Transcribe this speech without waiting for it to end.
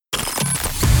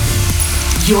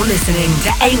You're listening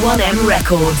to A1M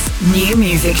Records New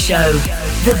Music Show.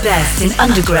 The best in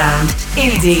underground,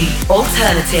 indie,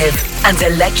 alternative and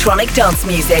electronic dance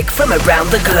music from around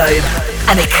the globe.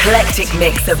 An eclectic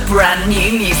mix of brand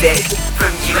new music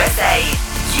from USA,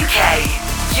 UK,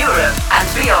 Europe and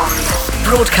beyond.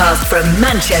 Broadcast from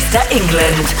Manchester,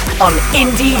 England on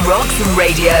Indie Rocks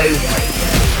Radio.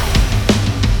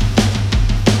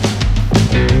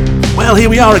 Well, here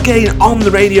we are again on the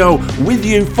radio with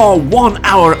you for 1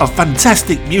 hour of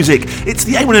fantastic music. It's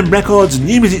the A1M Records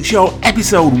New Music Show,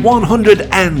 episode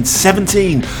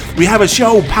 117. We have a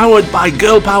show powered by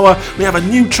Girl Power. We have a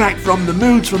new track from The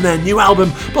Moods from their new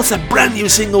album, plus a brand new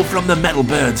single from the Metal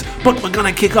Byrds. But we're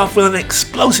going to kick off with an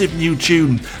explosive new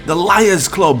tune, The Liars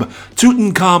Club,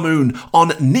 Tutankhamun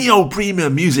on Neo Premier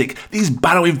Music. These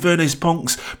Barrow Infernus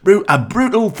punks, a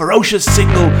brutal, ferocious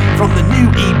single from the new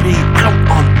EP out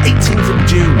on 18th of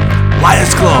June.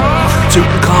 Liars Club,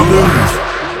 Tutankhamun.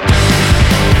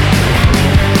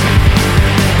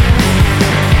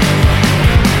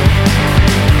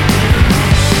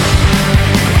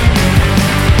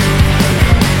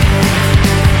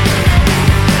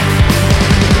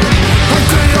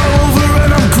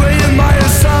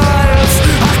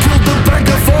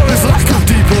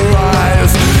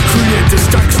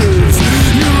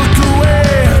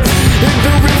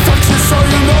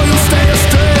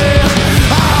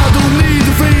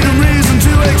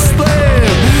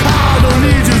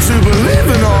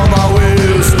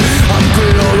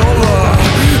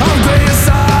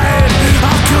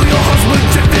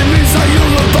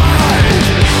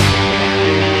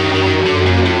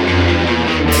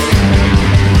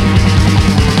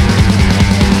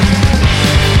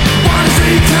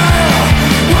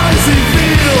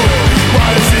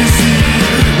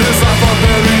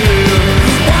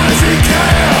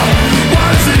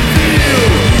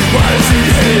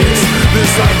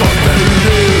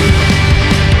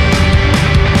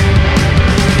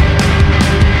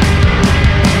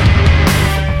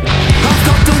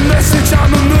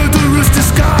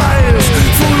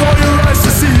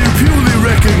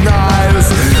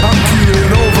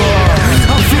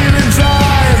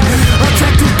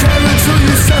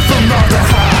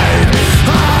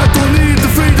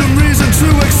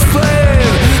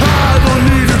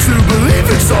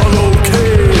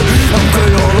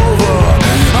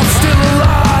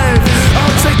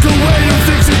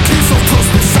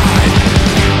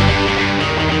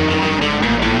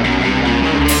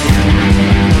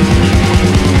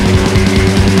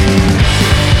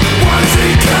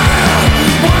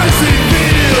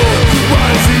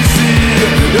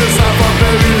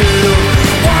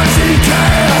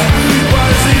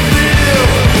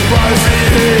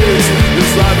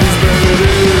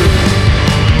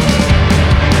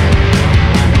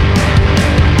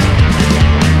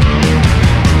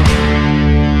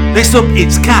 Next up,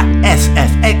 it's Cat,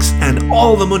 SFX and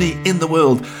All the Money in the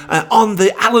World on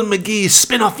the Alan McGee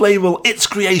spin-off label It's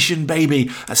Creation Baby.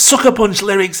 Sucker punch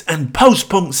lyrics and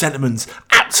post-punk sentiments.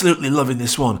 Absolutely loving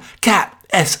this one. Cat,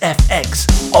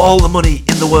 SFX, All the Money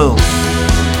in the World.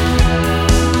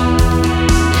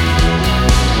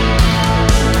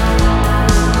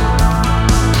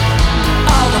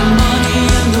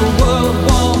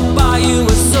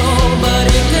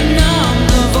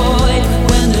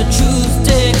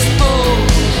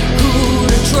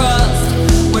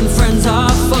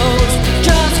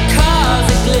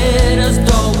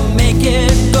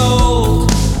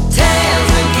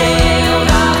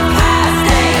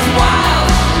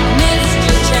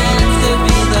 Chance to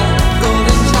be the golden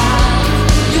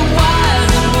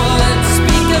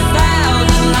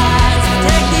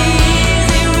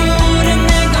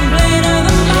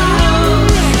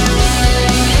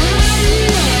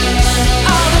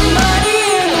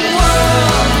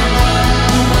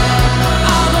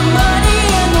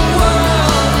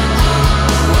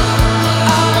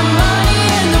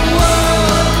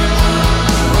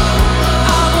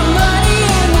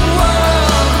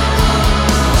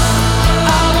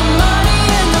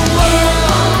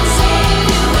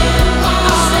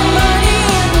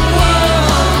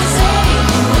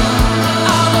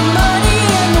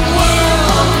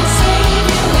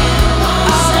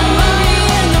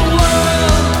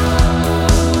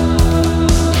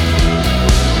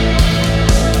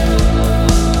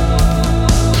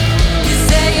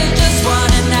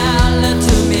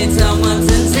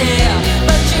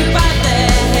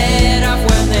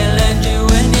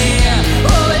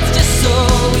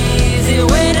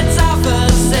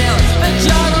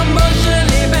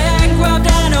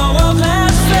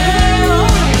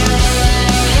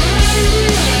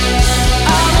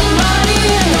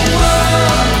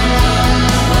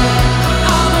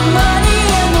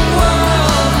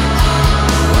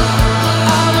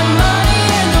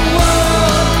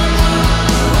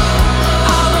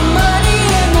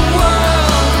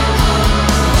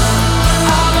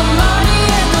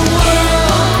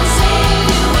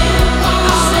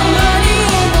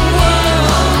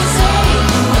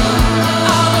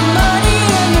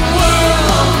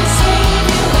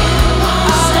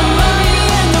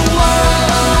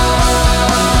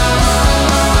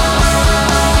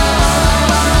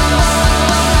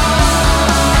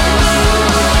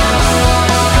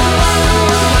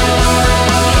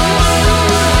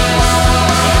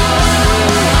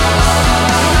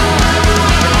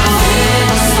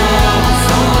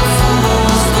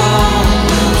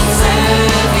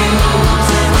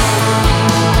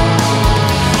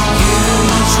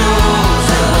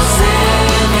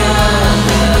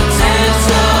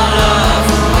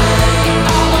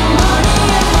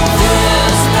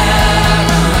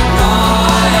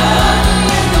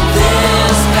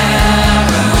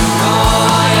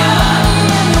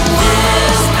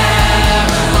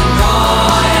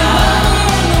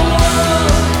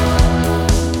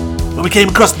came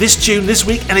across this tune this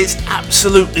week and it's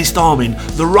absolutely storming.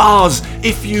 The Rahs,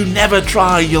 If You Never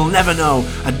Try, You'll Never Know.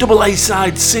 A double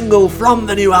A-side single from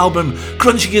the new album.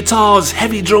 Crunchy guitars,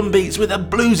 heavy drum beats with a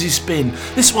bluesy spin.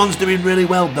 This one's doing really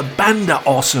well. The band are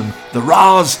awesome. The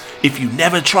Rahs, If You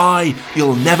Never Try,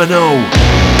 You'll Never Know.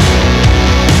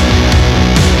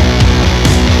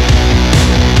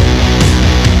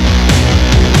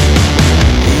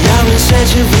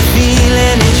 Searching for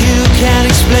feeling that you can't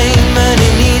explain, but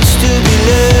it needs to be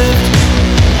lived.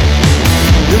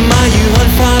 The more you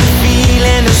hunt for the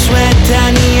feeling, the sweat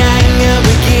and the anger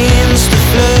begins to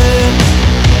flood.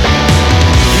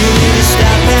 You need to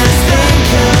stop and think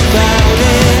about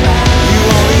it. You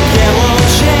only get one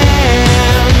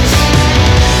chance.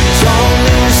 Don't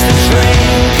miss the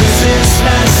train, 'cause this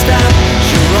last stop is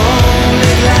your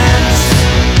only glance.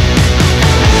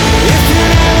 If you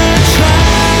never try,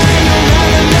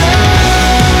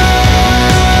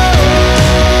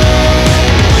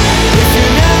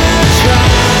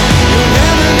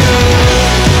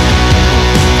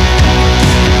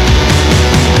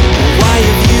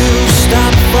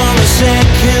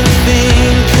 second,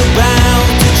 think about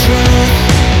the truth.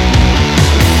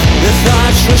 The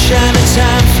thoughts rush and the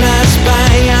time flies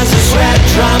by as the sweat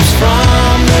drops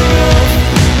from the roof.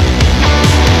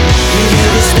 You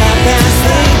need to stop and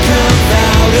think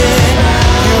about it.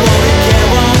 You only get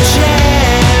one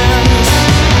chance.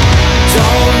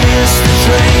 Don't miss the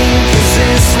train, 'cause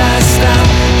this last stop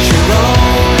is your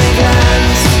only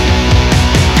glance.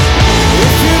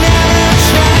 If you never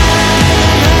try,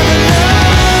 you'll never know.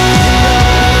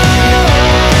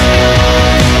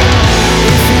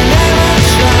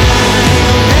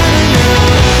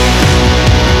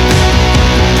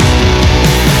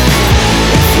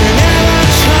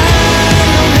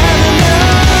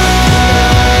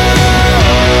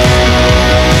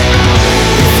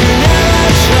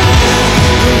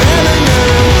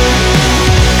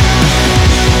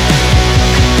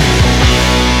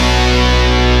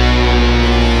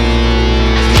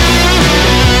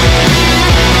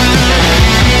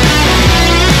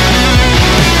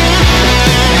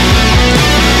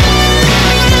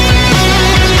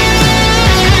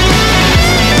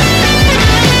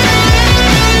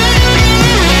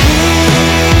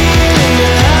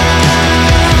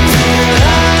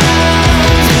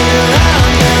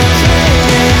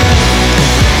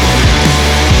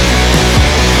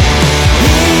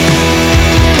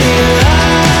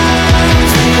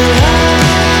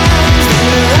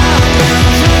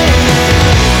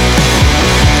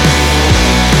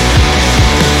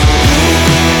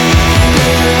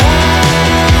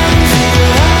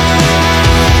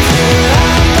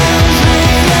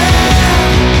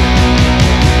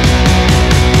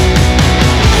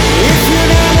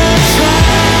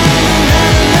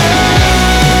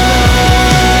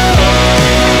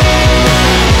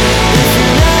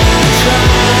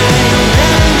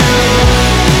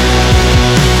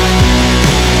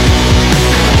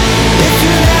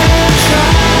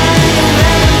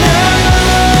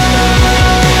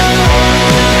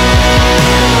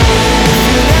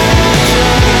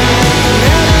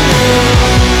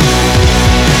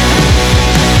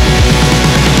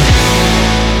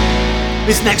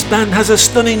 This next band has a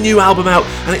stunning new album out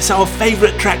and it's our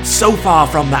favourite track so far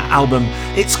from that album.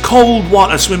 It's Cold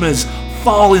Water Swimmers,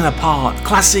 Falling Apart.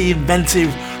 Classy,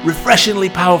 inventive, refreshingly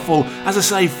powerful, as I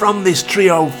say, from this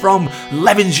trio from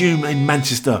Levenshulme in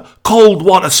Manchester. Cold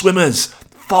Water Swimmers,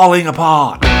 Falling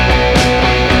Apart.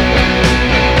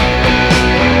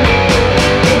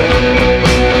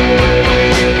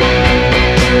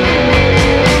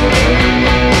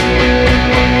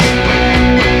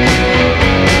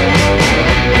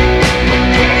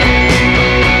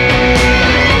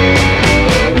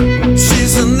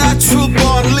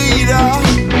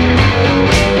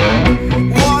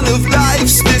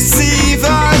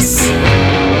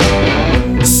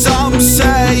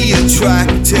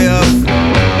 Attractive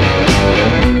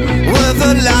with a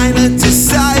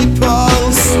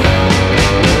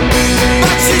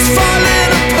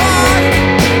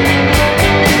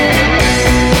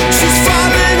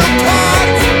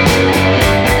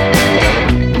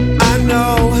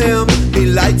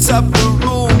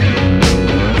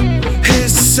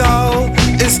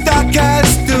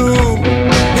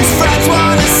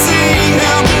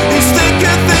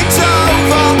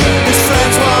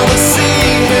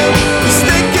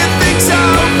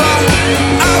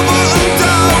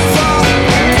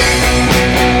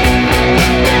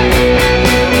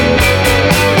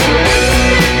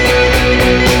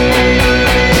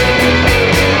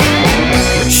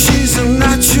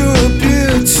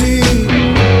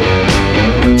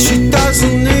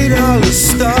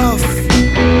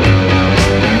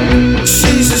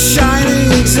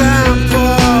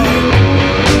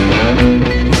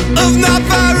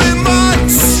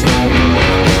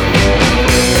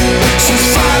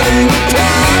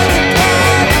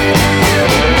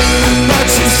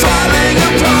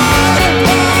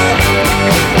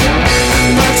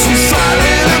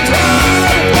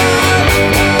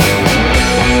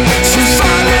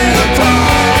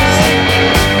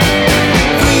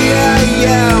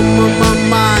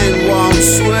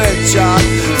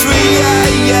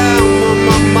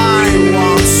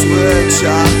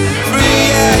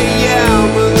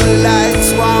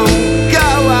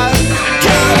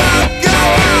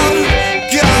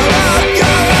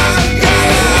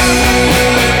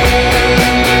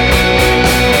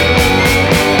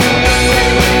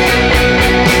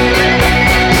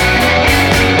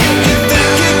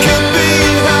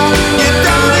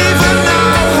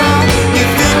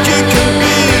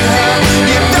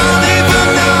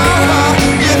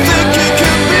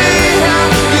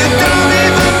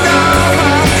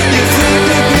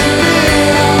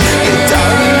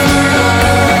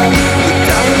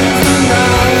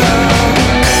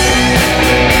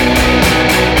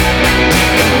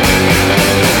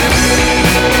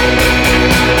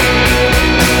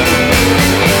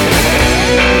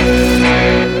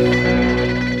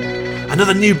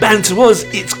Another new band to us,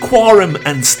 it's Quorum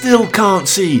and Still Can't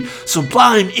See.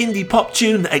 Sublime indie pop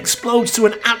tune that explodes to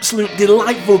an absolute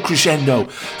delightful crescendo.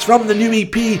 It's from the new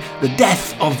EP, The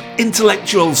Death of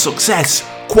Intellectual Success.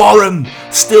 Quorum,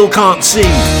 Still Can't See.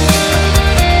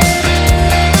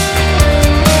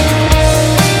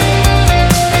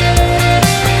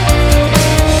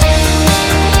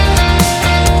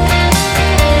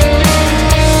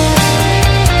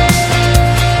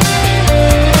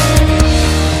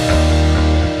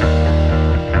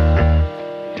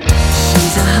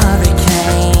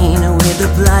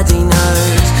 Bloody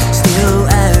nose, still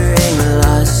wearing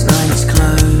last night's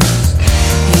clothes.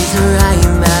 He's a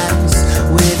rain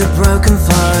mask with a broken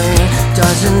phone,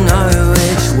 doesn't know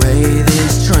which way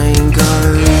this train goes.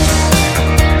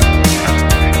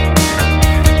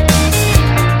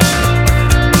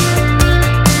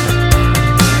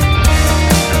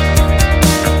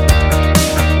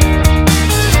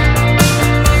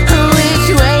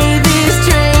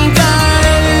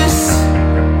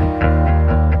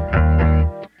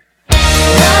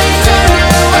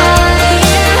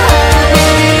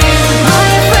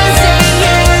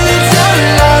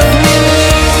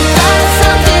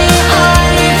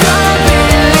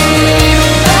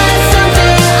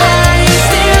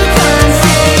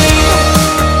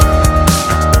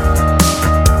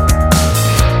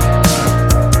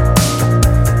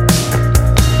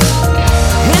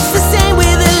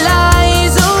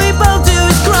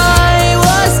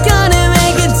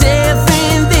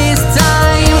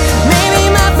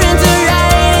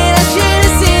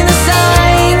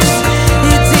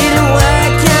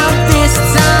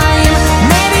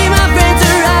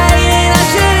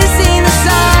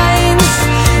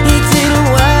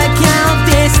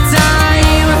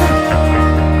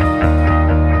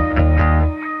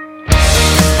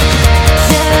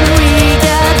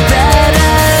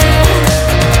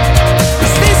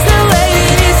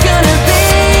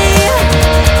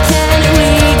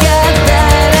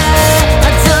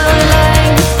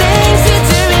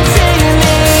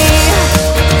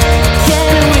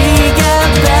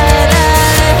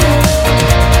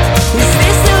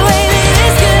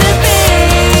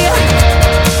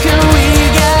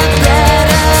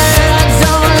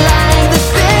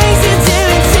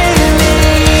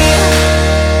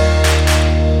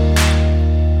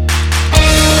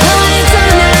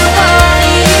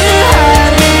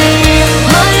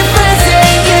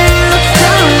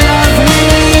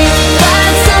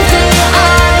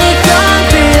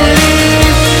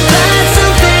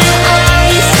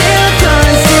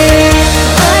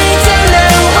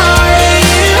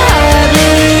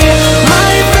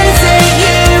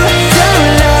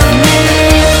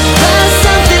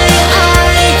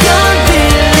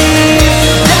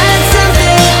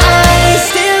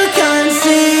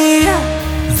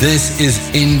 This is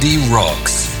Indie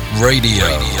Rocks Radio.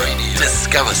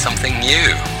 Discover something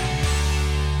new.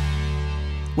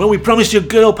 Well, we promised you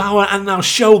girl power, and our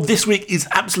show this week is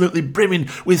absolutely brimming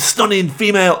with stunning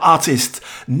female artists.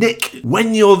 Nick,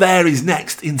 When You're There is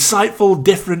next. Insightful,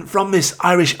 different from this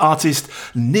Irish artist,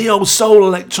 neo soul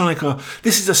electronica.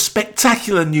 This is a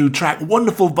spectacular new track,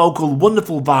 wonderful vocal,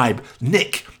 wonderful vibe.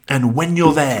 Nick and When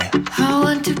You're There. I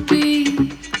want to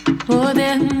be more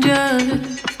than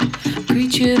just a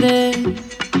creature that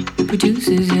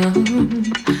produces young.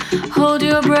 Hold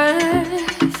your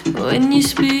breath when you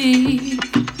speak.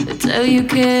 That's how you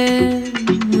can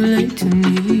relate to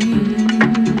me.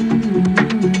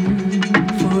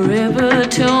 Forever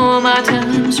till my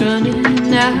time's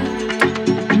running out.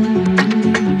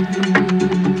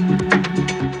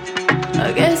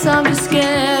 I guess I'm just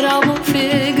scared I won't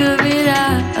figure it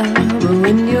out. But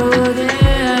when you're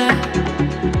there,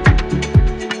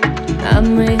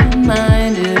 I'm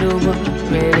reminded of what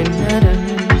really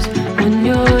matters. When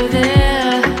you're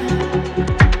there,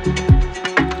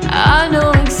 I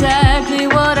know exactly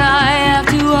what I have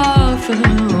to offer.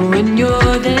 When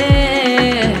you're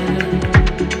there,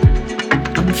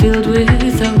 filled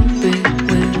with hope it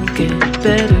will get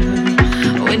better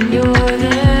when you're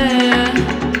there.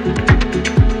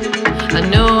 I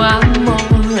know I'm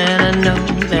more and I know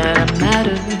that I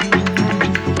matter.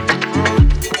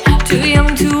 Too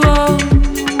young, too old,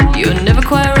 you're never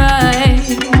quite right.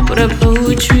 But our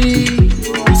poetry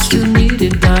still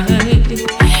needed by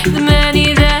the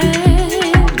many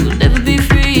that will never be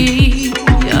free.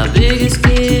 Our biggest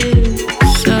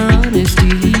gifts are honesty.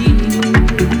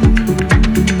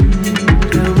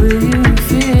 How will you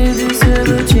fear this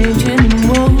ever-changing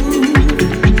world?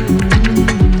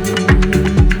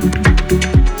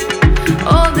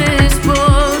 All this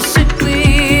bullshit we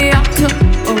are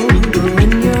told, but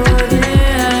when you're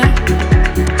there,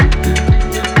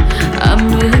 I'm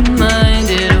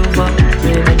reminded of what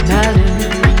really matters.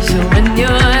 So when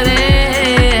you're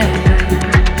there,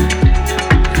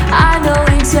 I know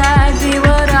exactly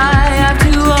what I have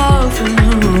to offer.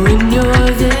 When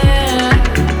you're there,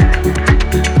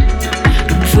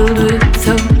 I'm filled with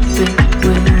hope it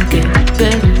will get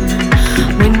better.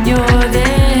 When you're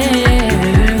there,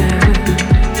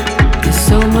 there's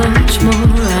so much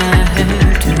more I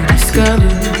have to discover.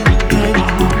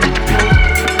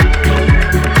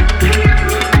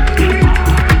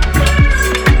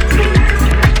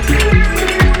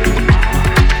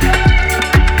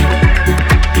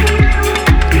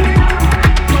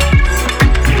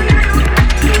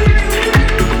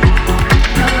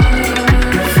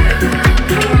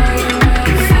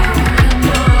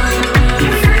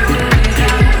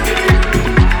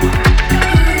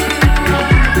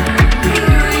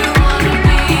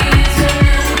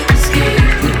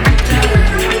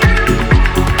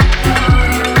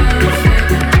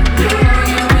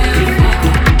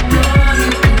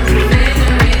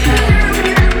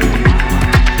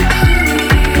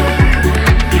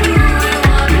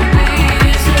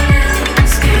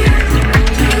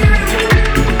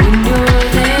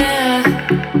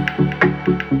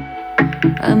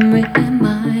 I'm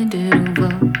reminded of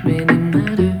what really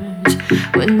matters.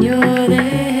 When you're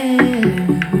there,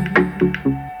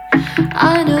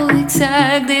 I know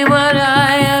exactly what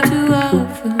I have to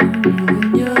offer.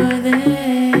 When you're there,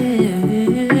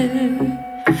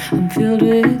 I'm filled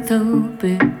with hope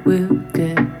it will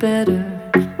get better.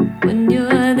 When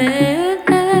you're there,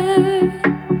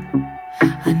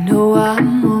 I know I'm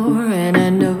more and I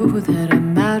know that I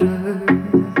matter.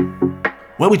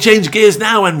 Well, we change gears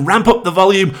now and ramp up the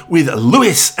volume with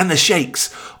Lewis and the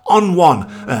Shakes, On One,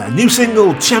 a new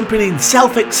single championing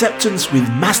self-acceptance with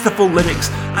masterful lyrics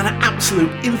and an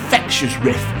absolute infectious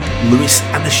riff. Lewis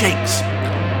and the Shakes,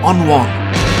 On One.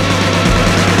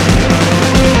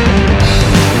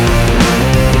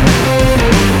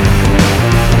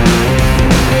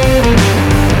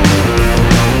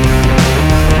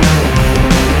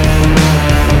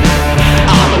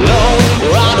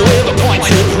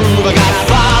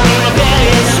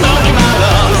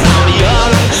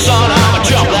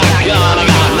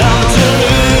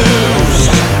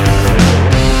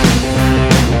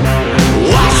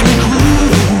 Watch me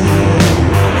groove.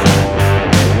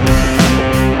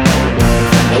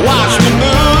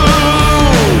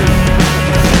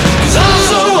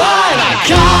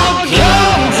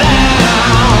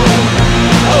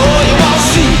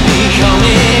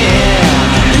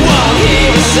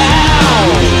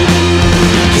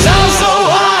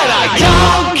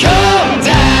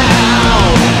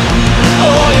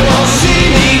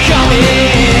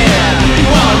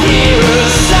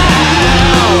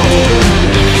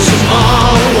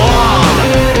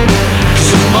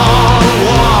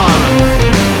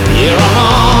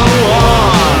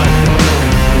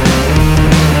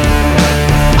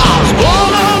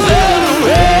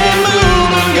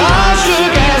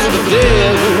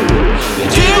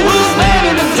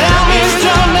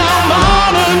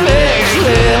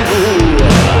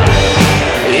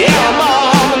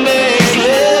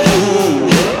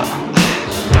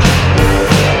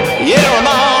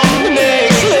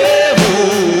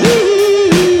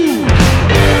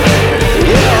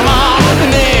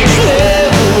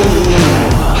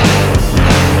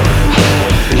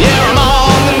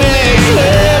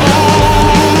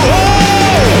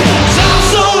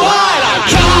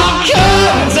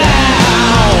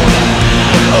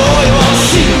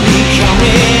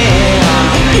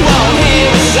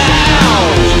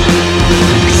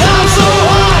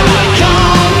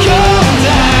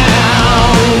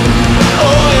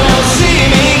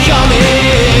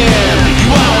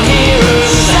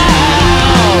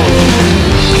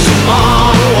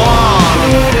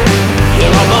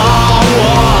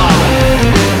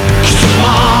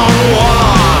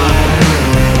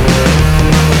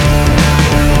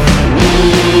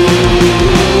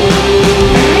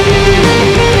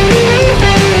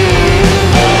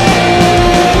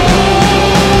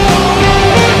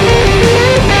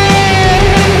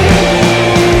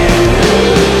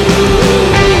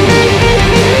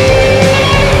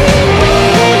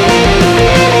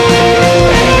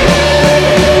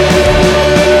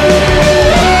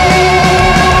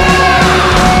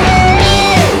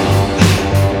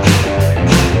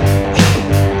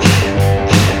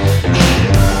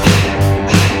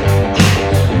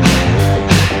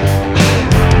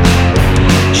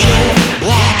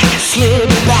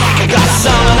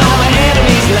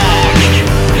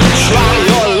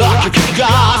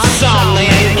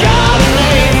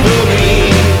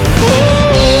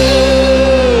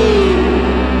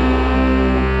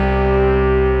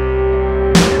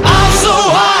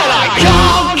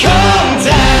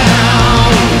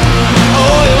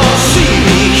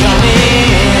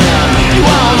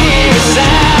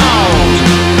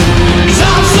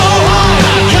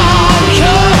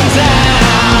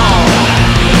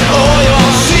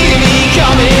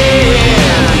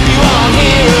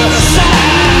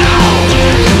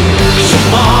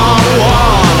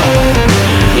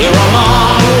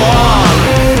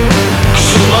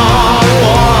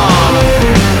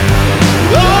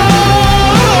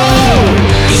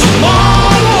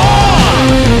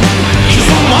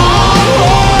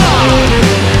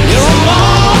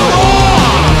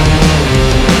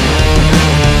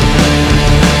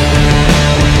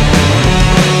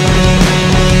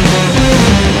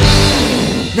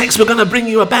 Next, we're going to bring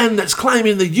you a band that's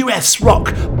climbing the US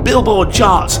rock Billboard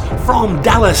charts from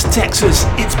Dallas, Texas.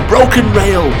 It's Broken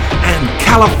Rail and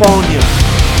California.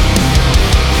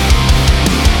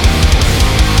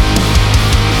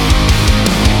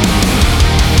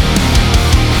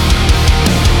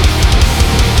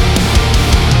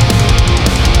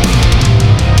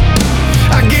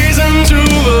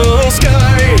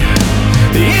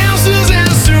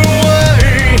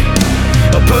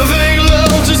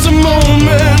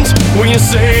 When you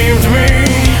saved me,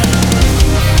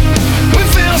 we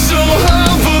fell so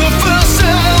high for the first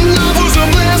time. Love was a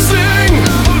blessing.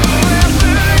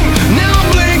 Now I'm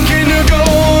blinking, you're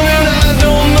gone, and I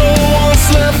don't know what's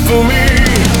left for me.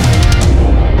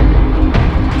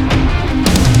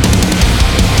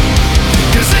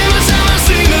 'Cause every time I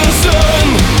see the sun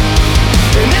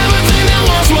and everything that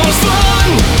once was fun,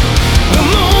 the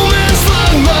moments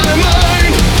flood my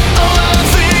mind. All I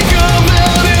think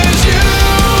about is you.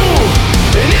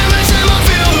 And every time I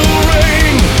feel the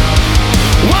rain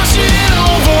washing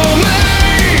over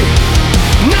me,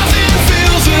 nothing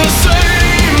feels the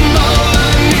same. All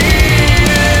I need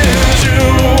is you.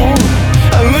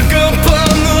 I look up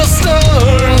on the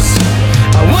stars,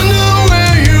 I wonder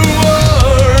where you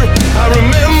are. I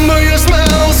remember your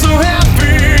smile, so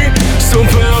happy, so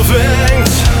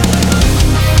perfect.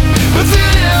 But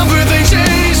then everything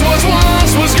changed. What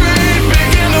once was great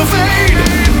began to fade.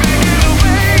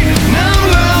 Now I'm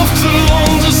left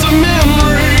alone, just a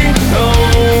memory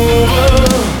over.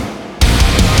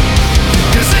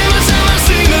 'Cause every time I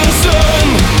see the sun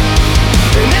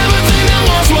and everything that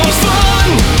once was fun,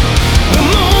 the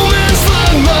moments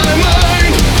flood my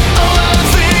mind. All I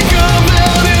think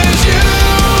about is you.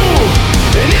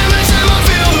 And every time I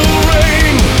feel the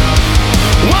rain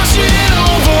washing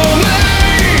over me,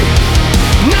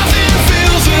 nothing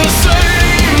feels the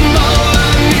same. All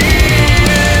I need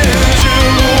is you.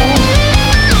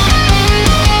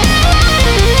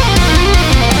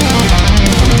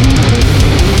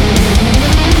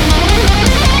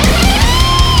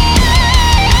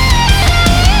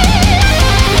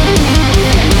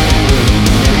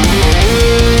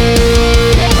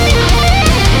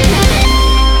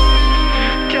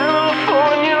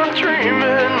 California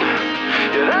dreaming,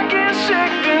 yet I can't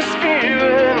shake this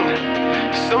feeling.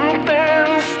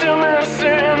 Something's still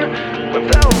missing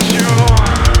without you.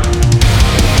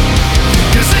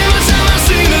 'Cause every time I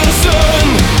see the sun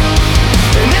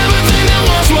and everything that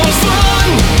once was fun,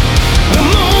 the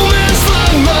moments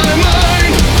flood my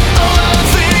mind. All I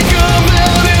think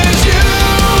about is you.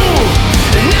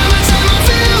 And every time I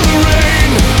feel the rain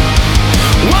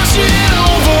washing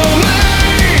over me,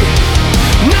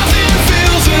 nothing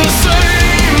feels the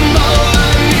same. All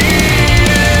I need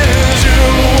is you.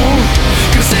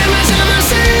 'Cause every time I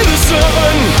see the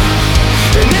sun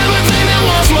and everything that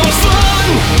once was fun,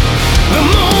 the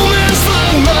moments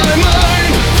flood my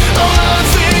mind. All I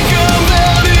think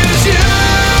about is you.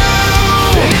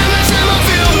 And every time I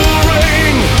feel the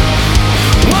rain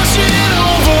washing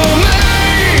over me,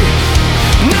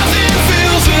 nothing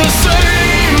feels the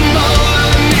same. All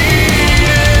I need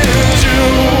is you.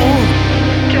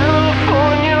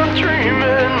 California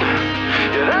dreaming,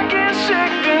 yet I can't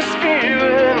shake this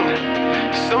feeling.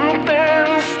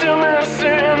 Something's still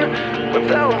missing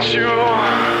without you.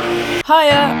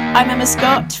 Hiya, I'm Emma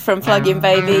Scott from Plug-in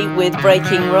Baby with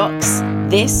Breaking Rocks.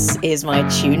 This is my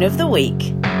tune of the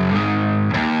week.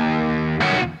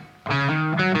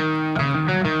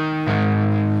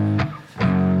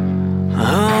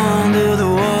 Under the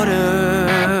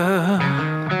water,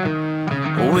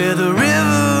 where the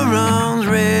river runs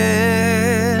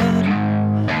red,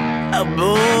 a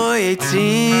boy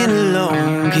 18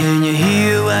 alone. Can you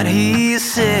hear what he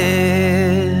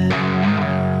said?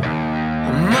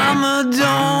 Mama,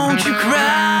 don't you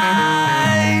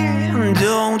cry,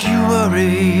 don't you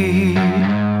worry.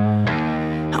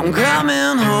 I'm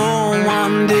coming home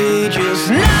one day, just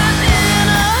not in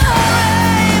a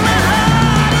hurry. My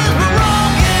heart is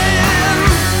broken,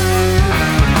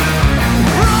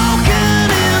 broken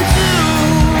in two.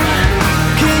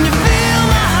 Can you feel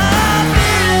my heart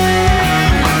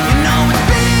beating? You know it's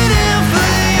beating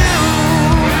for you.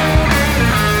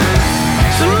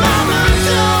 So mama,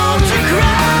 don't you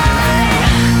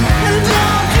cry,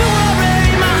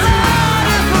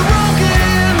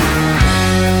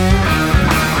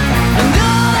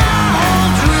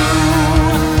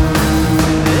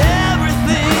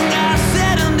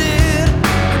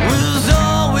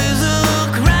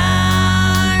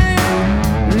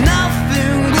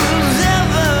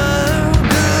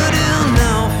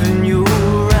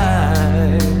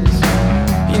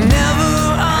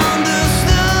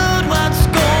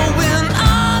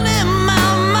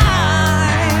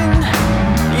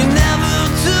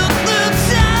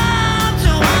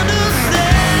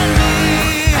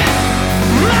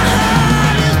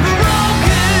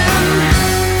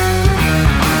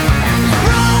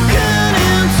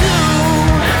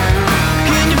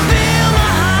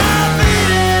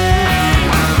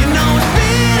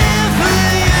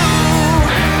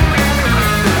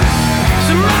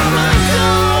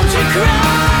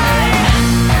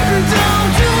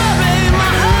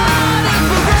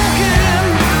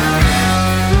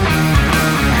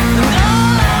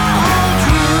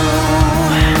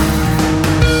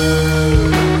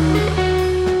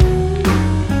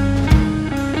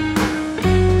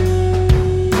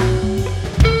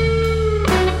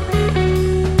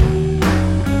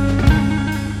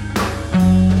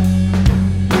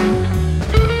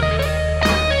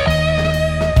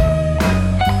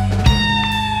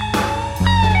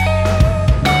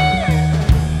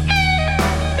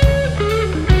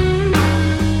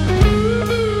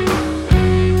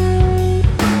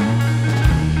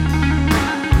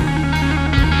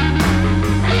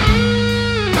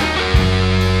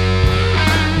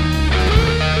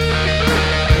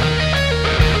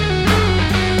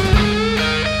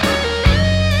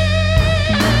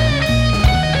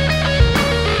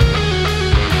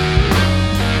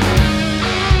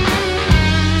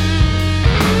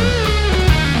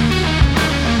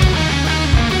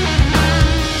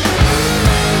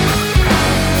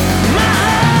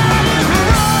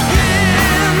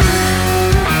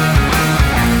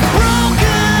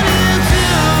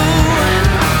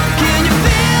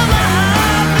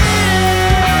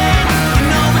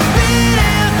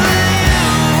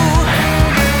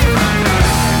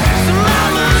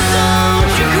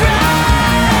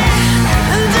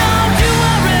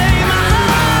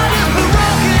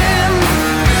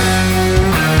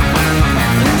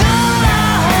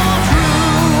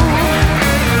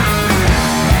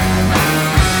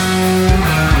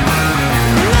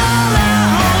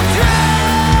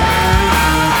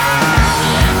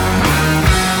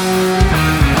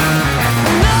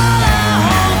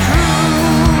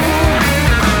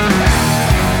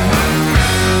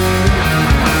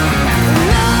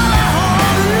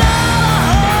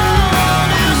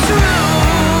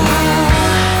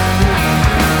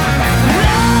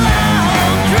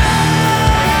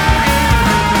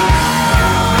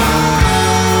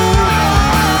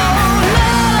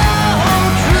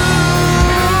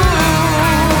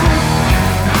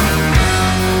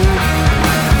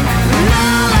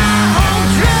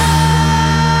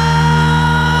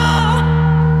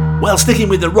 Well, sticking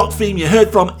with the rock theme, you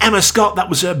heard from Emma Scott. That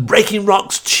was her Breaking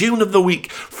Rock's Tune of the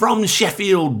Week. From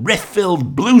Sheffield,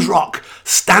 riff-filled blues rock,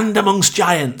 Stand Amongst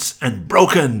Giants, and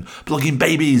Broken, Plug-in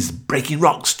Babies, Breaking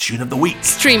Rock's Tune of the Week.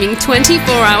 Streaming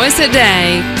 24 hours a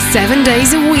day, 7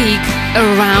 days a week,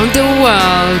 around the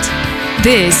world.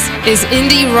 This is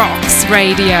Indie Rocks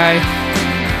Radio.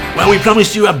 Well, we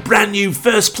promised you a brand new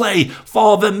first play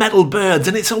for the Metal Byrds,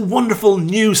 and it's a wonderful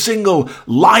new single,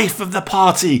 Life of the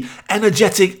Party.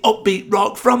 Energetic, upbeat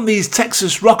rock from these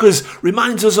Texas rockers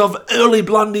reminds us of early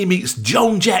Blondie meets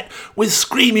Joan Jett with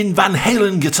screaming Van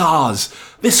Halen guitars.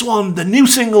 This one, the new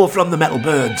single from the Metal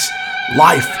Byrds,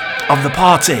 Life of the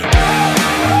Party.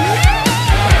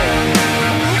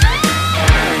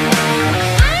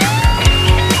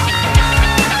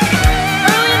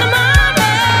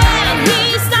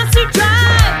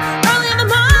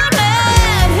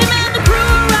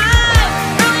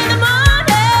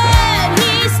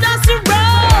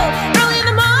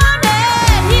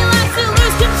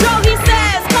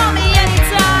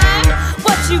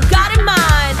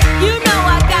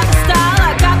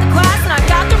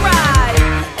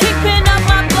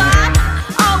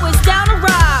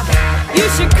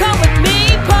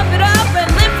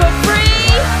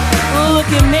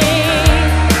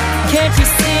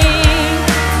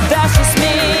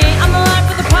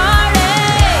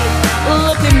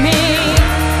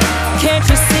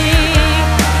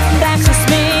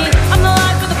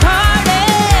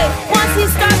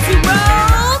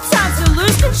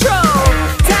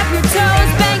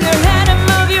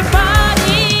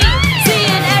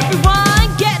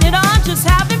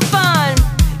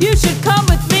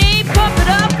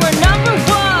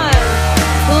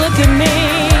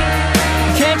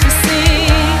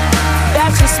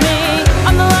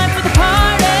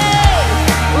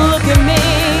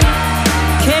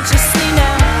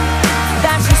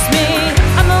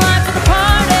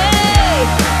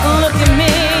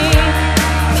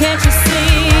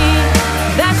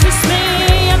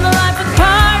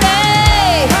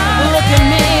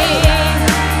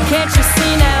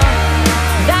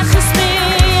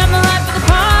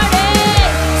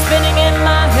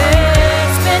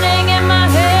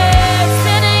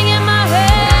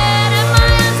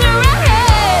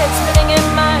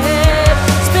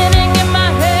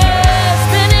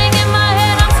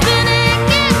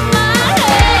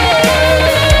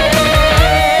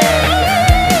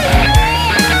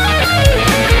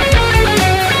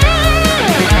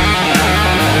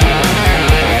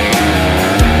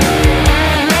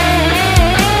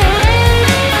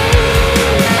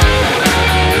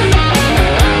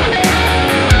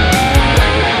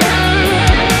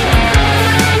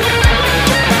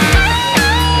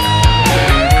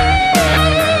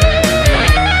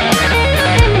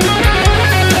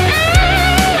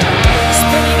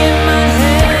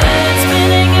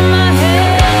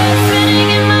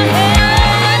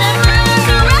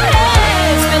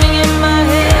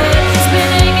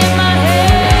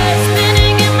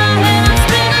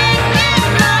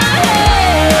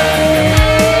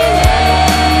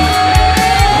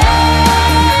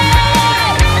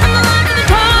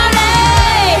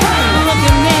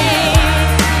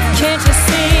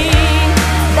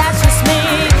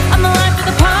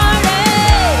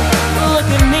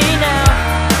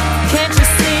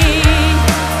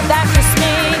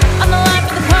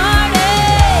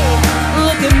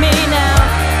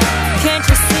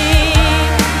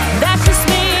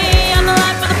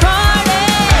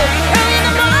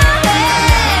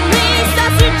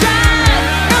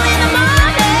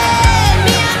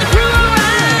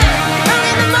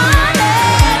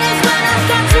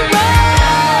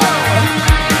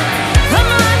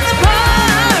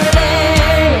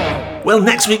 Well,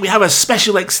 next week we have a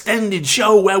special extended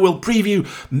show where we'll preview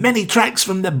many tracks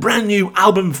from the brand new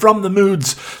album From the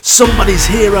Moods, Somebody's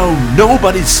Hero,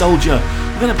 Nobody's Soldier.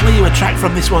 I'm going to play you a track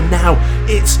from this one now.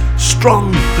 It's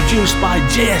Strong, produced by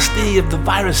JSD of the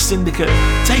Virus Syndicate,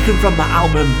 taken from the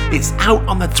album. It's out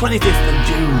on the 25th of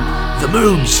June. The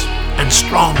Moods and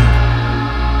Strong.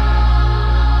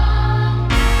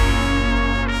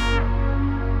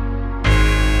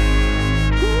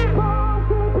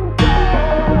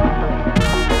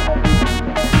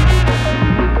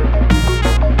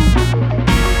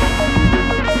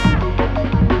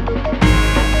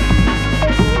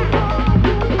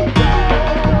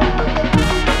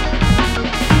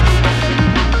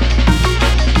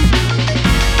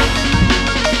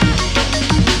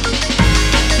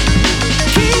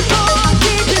 Keep on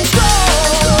keeping strong.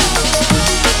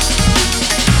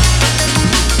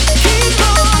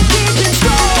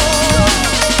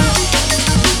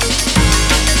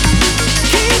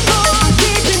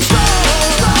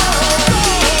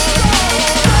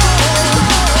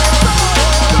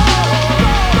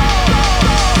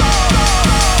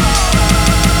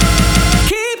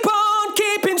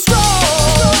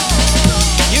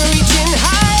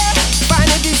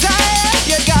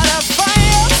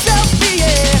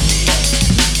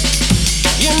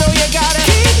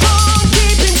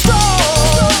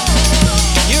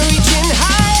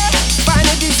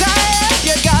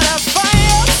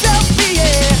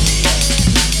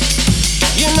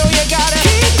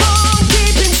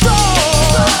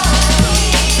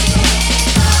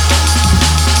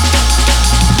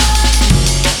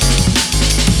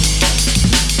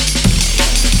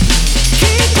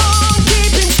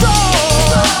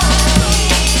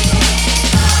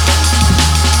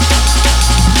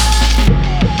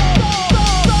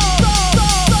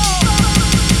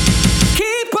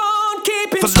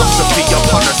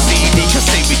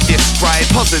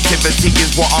 Positivity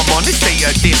is what I'm on, this ain't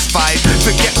a diss fight.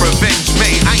 Forget revenge,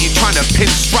 mate, I ain't trying to pin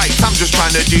stripes, I'm just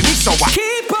trying to do me, so I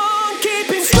keep on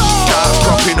keeping strong. Start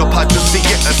cropping up, I just see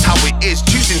it as how it is,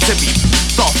 choosing to be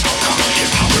soft.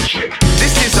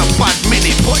 This is a bad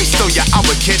minute, boy, still you're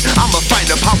our kid, I'ma find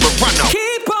a power runner.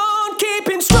 Keep on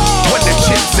keeping strong. When the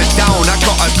chips are down, I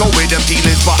gotta go with them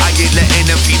feelings, but I ain't letting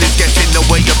them feelings get in the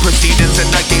way of proceedings, and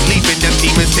I ain't leaving them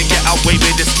demons to get away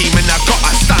with the scheme, and I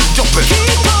gotta stand up and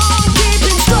keep on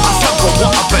keeping strong. I stand for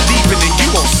what I believe in, and you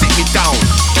won't sit me down.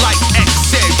 Like X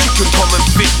said, you can come and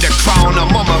fit the crown.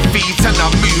 I'm on my feet and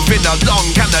I'm moving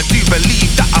along, and I do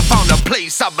believe that I found a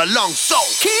place I belong. So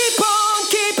keep on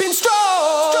keeping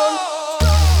strong.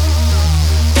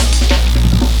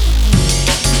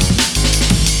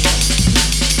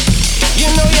 You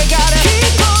know you gotta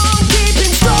keep on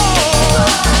keeping strong.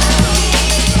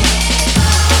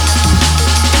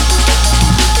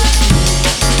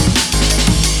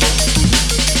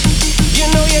 You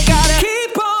know you gotta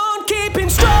keep on keeping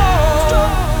strong.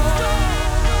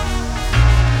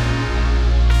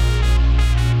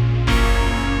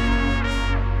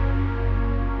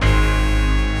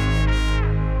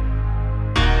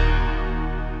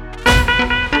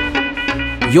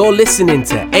 You're listening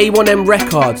to A1M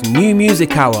Records New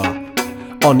Music Hour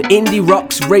on Indie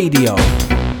Rocks Radio.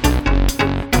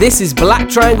 This is Black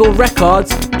Triangle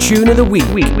Records Tune of the Week.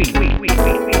 You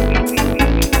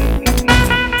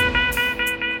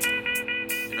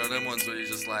know them ones where you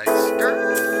just like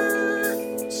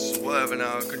swerving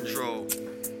out of control.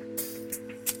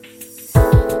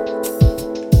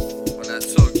 On that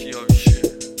Tokyo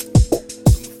shit.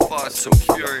 Some fast and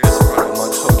furious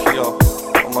runners.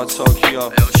 On my Tokyo,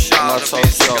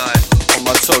 on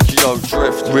my Tokyo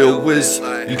drift. Real whiz,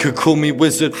 you could call me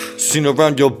wizard. Seen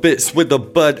around your bits with a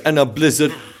bird and a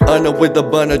blizzard. Earner with a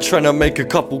burner trying to make a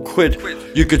couple quid.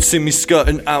 You could see me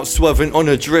skirting out, swerving on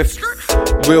a drift.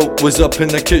 Real whiz up in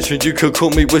the kitchen, you could call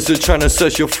me wizard trying to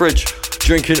search your fridge.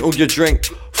 Drinking all your drink,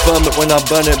 firm it when I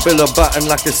burn it, bill a batten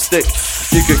like a stick.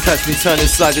 You could catch me turning,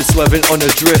 sliding, swerving on a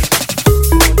drift.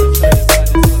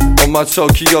 On my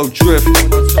Tokyo drift.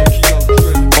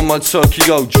 On my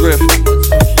Tokyo drift.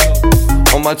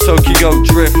 On my Tokyo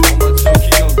drift.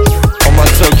 On my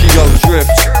Tokyo drift.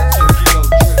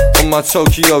 On my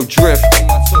Tokyo drift.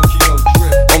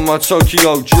 On my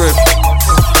Tokyo drift.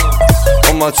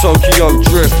 On my Tokyo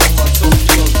drift.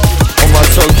 On my Tokyo drift. On my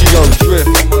Tokyo drift.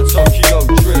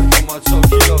 On my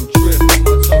Tokyo drift. On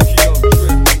my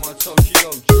Tokyo drift.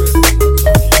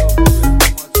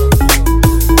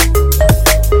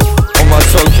 On my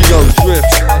Tokyo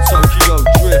drift.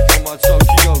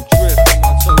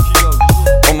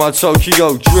 On my Tokyo drift. On my Tokyo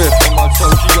drift. On my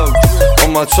Tokyo drift.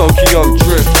 On my Tokyo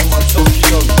drift.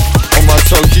 On my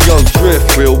Tokyo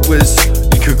drift. Real whiz,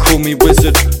 you could call me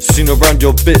wizard. Seen around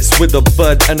your bits with a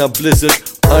bird and a blizzard.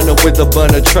 Earner with a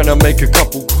burner trying to make a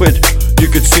couple quid. You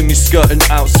could see me skirting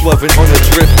out, swerving on a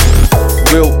drift.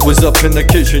 Real whiz up in the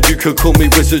kitchen, you could call me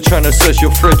wizard trying to search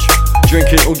your fridge.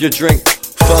 Drinking all your drink,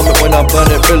 firm it when I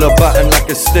burn it, bill a batten like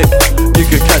a stick. You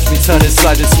could catch me turning,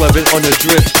 sliding, swerving on a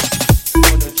drift.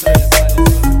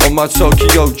 On my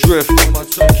Tokyo drift.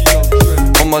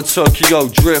 On my Tokyo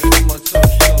drift.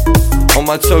 On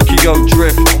my Tokyo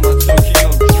drift.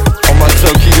 On my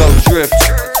Tokyo drift.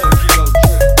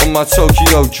 On my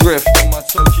Tokyo drift.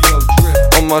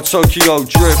 On my Tokyo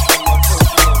drift.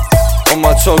 On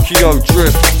my Tokyo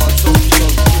drift.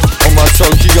 On my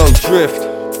Tokyo drift.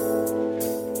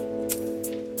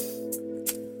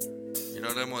 You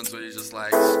know them ones where you just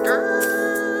like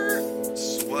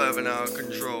swerving out of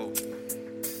control.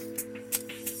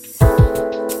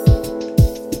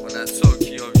 On that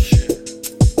Tokyo shit.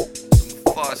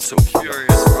 Some fast and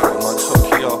furious runners.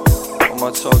 On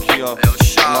my Tokyo.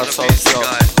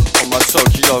 On my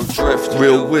Tokyo drift.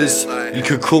 Real whiz, you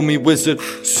could call me wizard.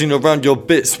 Seen around your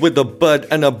bits with a bird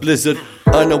and a blizzard.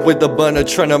 Earner with a burner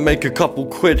trying to make a couple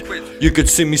quid. You could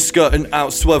see me skirting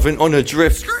out, swerving on a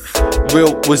drift.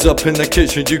 Real whiz up in the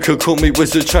kitchen, you could call me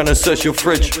wizard trying to search your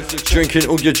fridge. Drinking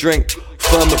all your drink,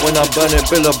 firm it when I burn it,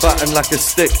 bill a batten like a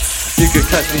stick. You could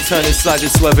catch me turning, sliding,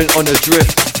 swerving on a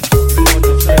drift.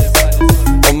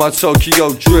 On my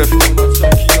Tokyo drift.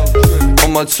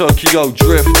 On my Tokyo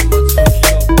drift.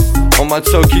 On my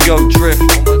Tokyo drift.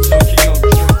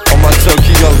 On my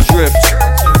Tokyo drift.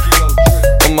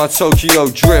 On my Tokyo drift. On my Tokyo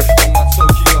drift.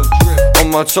 On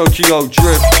my Tokyo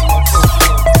drift.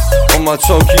 On my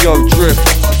Tokyo drift.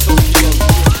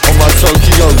 On my Tokyo drift. On my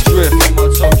Tokyo drift. On my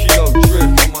Tokyo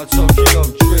drift. On my Tokyo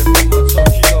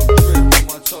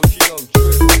drift.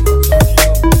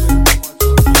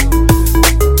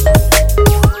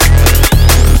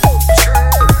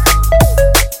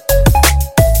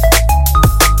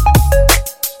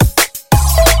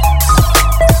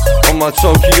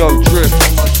 Tokyo drift.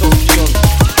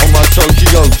 On my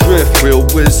Tokyo drift. Real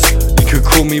whiz, you could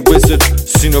call me wizard.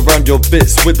 Seen around your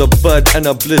bits with a bud and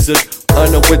a blizzard.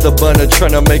 Earn it with a burner,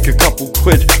 tryna make a couple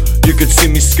quid. You could see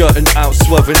me skirting out,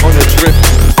 swerving on a drift.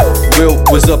 Real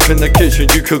whiz up in the kitchen,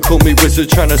 you could call me wizard,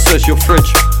 tryna search your fridge.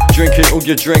 Drinking all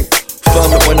your drink, firm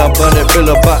it when I burn it, fill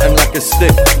a button like a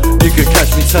stick. You could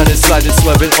catch me turning, sliding,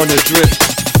 swerving on a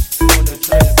drift.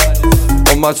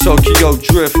 On my Tokyo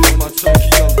drift. On my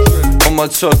Tokyo drift. On my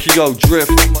Tokyo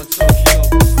drift.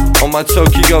 On my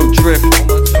Tokyo drift.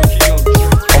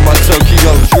 On my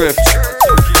Tokyo drift.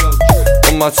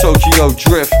 On my Tokyo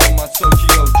drift.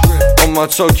 On my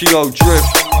Tokyo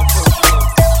drift.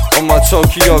 On my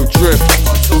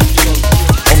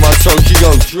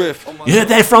Tokyo drift. You heard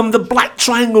there from the Black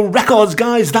Triangle Records,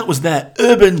 guys. That was their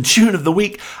urban tune of the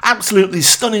week. Absolutely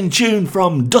stunning tune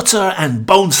from Dutta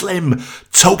Bone Slim,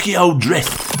 Tokyo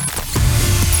Drift.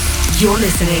 You're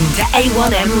listening to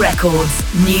A1M Records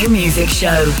New Music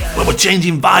Show. Well, we're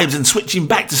changing vibes and switching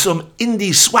back to some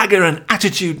indie swagger and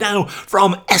attitude now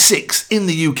from Essex in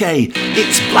the UK.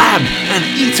 It's Blab and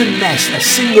Eton Mess, a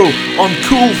single on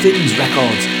Cool Things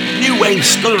Records. New wave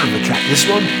stunner of the track, this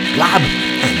one, Blab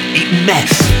and Eton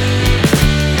Mess.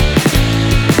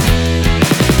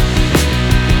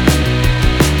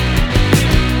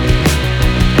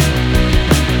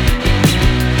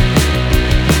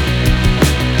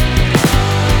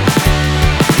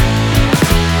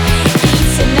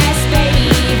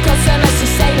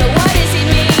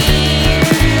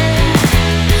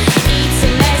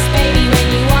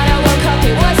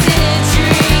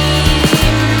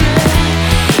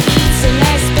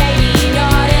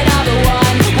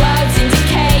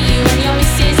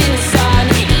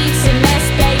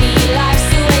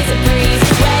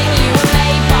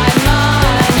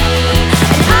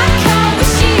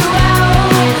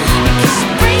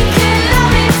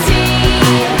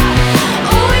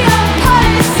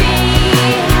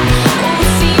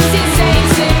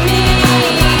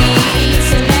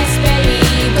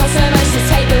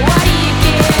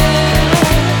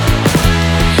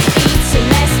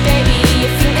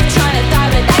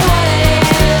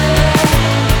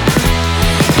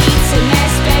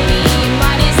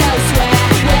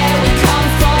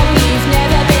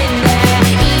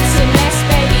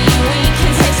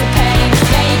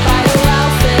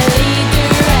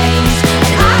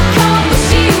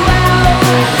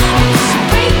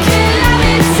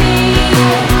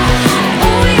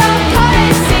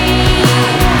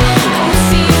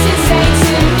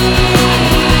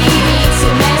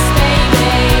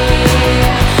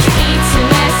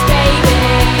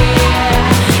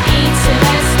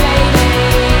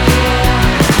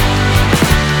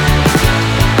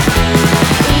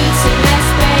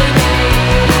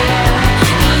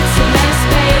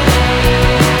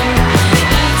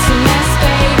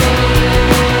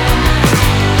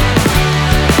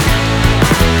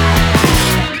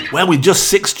 Well, with just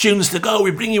 6 tunes to go,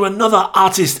 we bring you another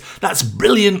artist that's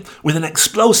brilliant with an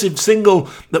explosive single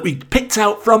that we picked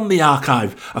out from the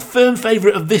archive. A firm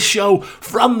favourite of this show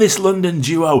from this London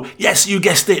duo. Yes, you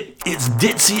guessed it, it's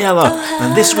Ditsea Yella,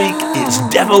 and this week it's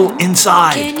Devil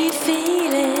Inside. Can you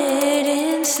feel it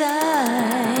inside?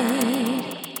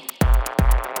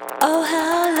 Oh,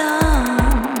 how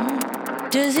long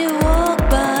does it walk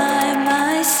by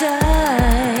my side?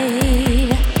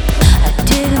 I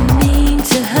didn't mean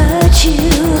to hurt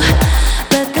you,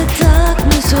 but the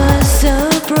darkness was so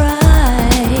bright.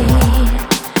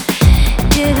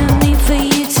 Didn't mean for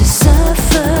you to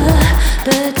suffer,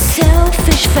 but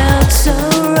selfish felt so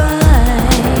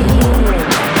right.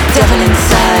 Devil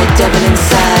inside, devil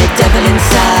inside, devil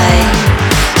inside.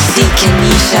 Seek and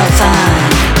ye shall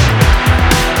find.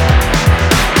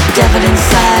 Devil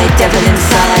inside, devil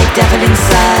inside, devil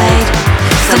inside.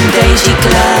 Some days you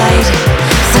glide,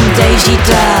 some days you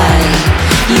die.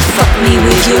 You fuck me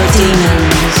with your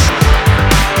demons,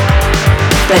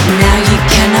 but now you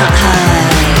cannot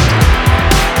hide.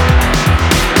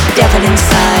 Devil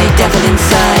inside, devil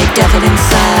inside, devil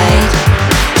inside.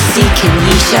 Seek and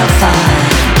ye shall find.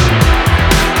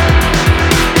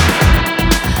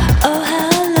 Oh,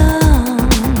 how long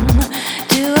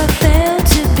do I fail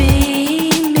to be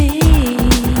me?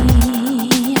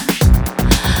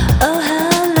 Oh,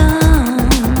 how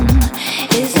long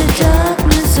is the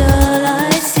darkness all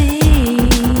I see?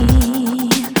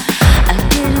 I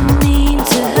didn't mean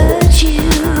to hurt you,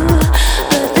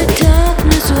 but the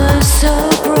darkness was so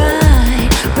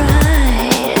bright,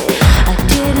 bright. I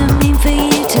didn't mean for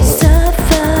you to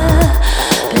suffer,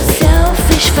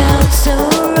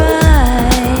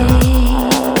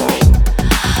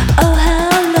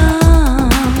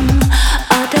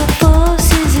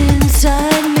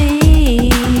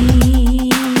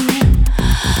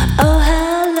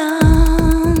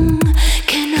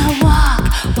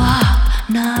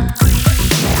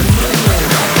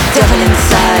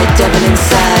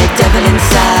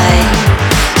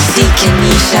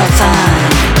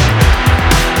 find.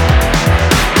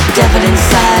 Devil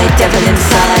inside, devil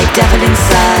inside, devil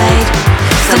inside.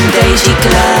 Some days you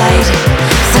glide,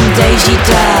 some days you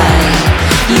die.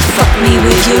 You fuck me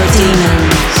with your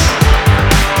demons,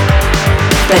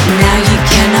 but now you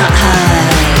cannot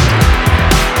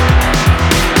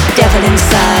hide. Devil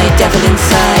inside, devil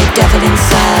inside, devil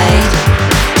inside.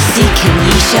 Seek and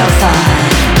ye shall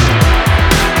find.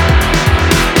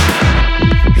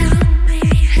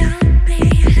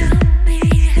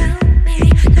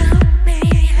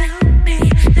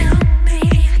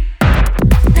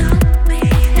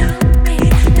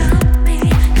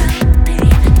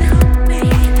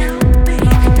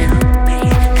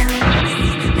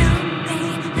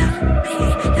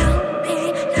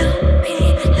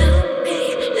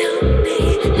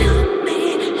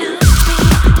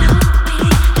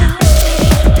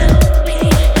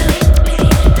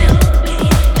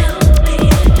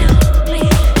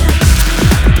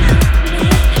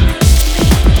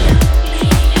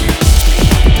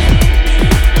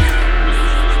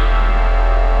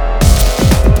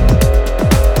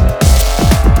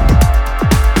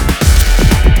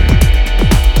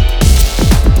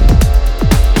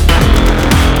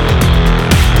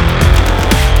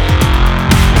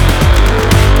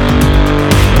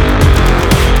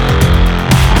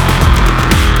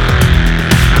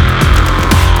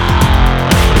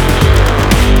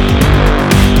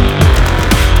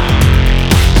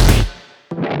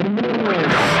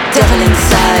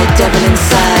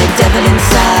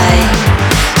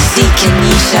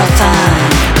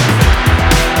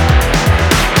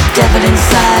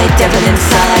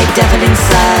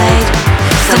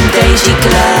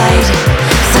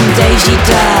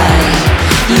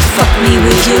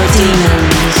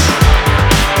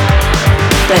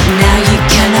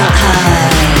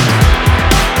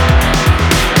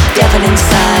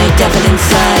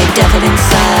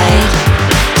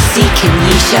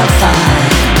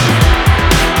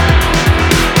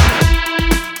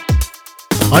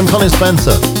 I'm Colin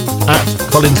Spencer, at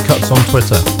Collins Cuts on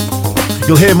Twitter.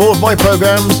 You'll hear more of my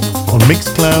programmes on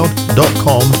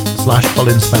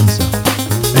mixcloud.com/Colin Spencer.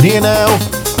 And here now,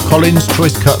 Colin's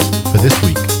choice cut for this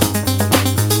week.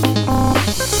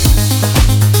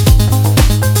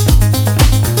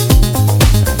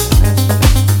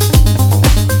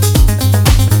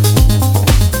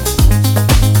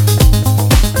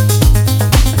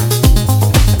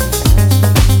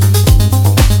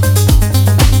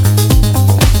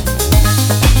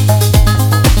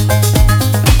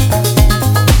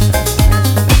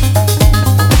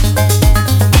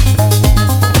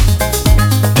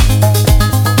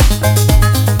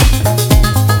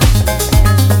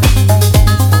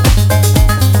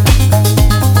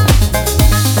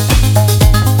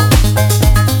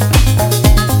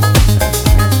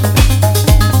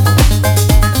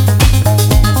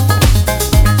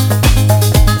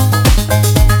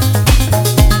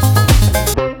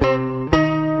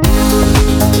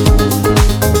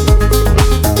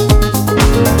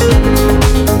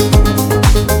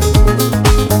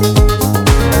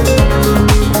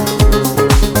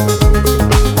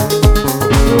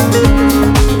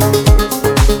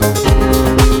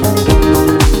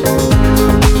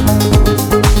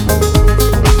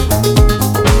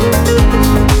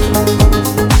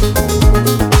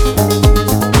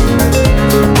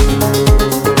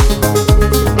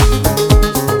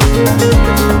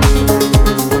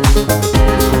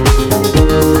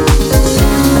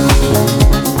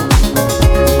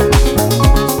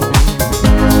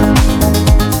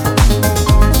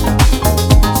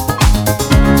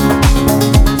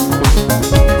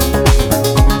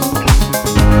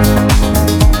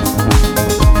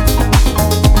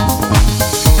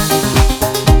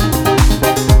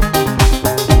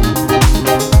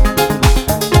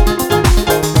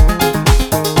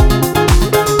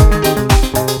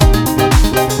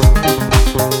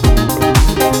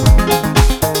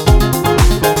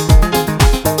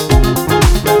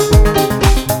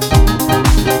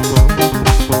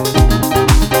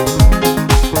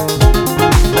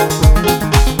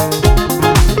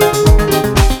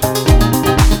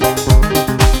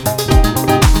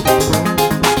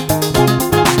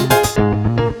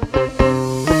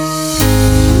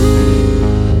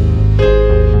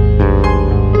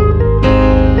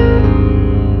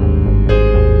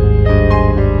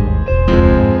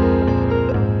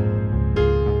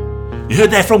 heard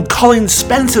there from Colin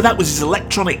Spencer. That was his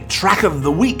electronic track of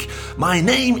the week. My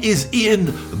name is Ian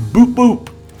Boop Boop.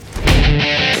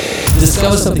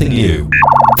 Discover something new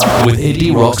with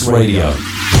Indie Rocks Radio,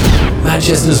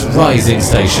 Manchester's rising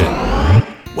station.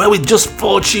 Well, with just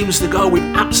 4 tunes to go,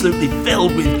 we're absolutely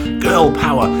filled with girl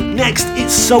power. Next,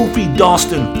 it's Sophie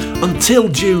Dorsten, Until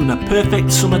June, a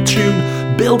perfect summer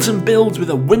tune, builds and builds with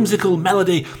a whimsical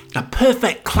melody, a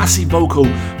perfect classy vocal,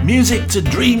 music to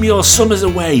dream your summers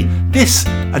away. This,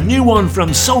 a new one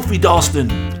from Sophie Dorsten,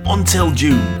 Until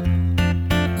June.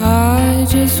 I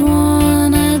just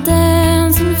wanna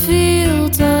dance in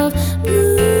fields of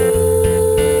blue.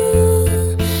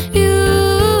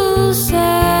 You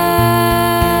said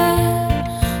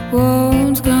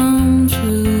won't come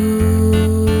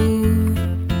true.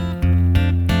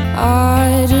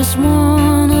 I just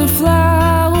want a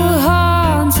flower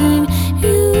haunting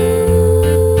you.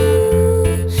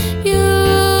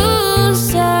 You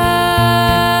said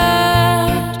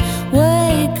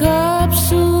wake up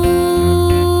soon.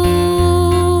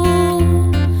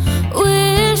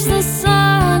 Wish the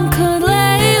sun could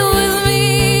lay with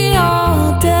me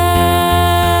all day.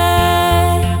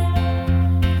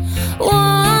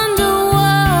 Wonder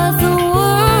what the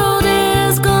world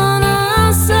is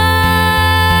gonna say.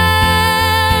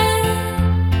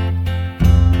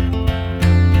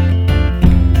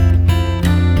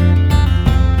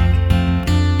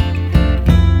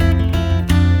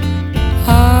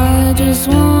 I just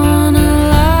wanna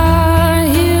lie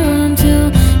here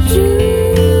until June.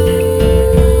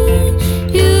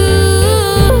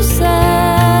 You said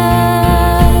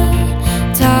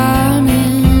time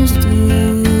is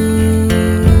due.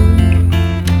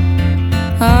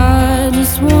 I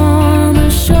just wanna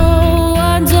show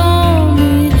I don't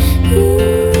need you.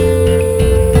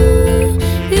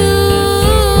 You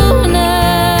never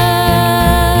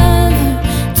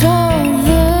told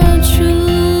the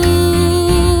truth.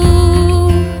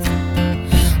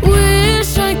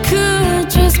 Wish I could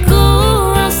just go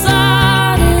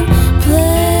outside and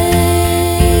play.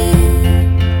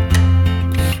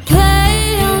 Play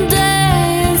all day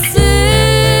and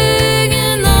sing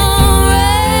in the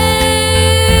rain.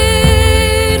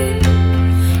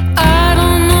 I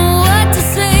don't know what to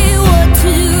say, what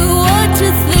to do, what to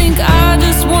think. I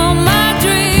just want my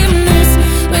dream, this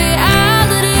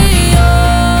reality. Oh,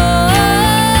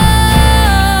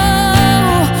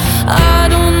 I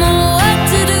don't know what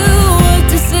to do, what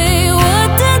to say, what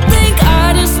to think.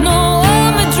 I just know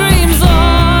what my dreams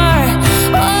are.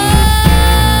 Oh,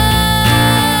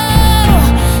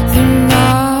 they're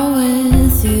not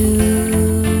with you.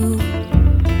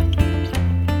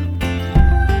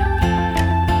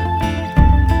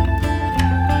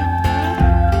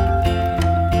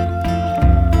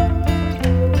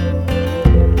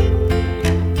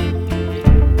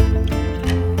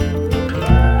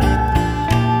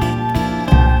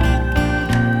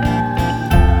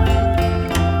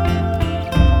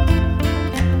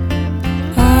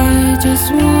 I just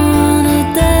wanna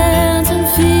dance in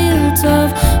fields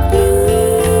of blue.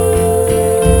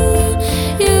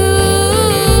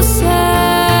 You said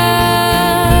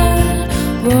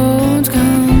won't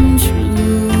come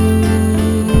true.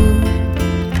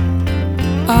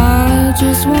 I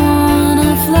just want a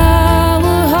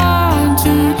flower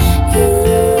haunting you.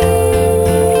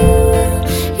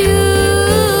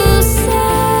 You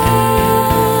said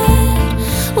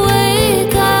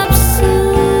wake up soon.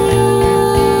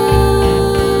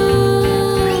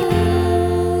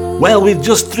 Well, with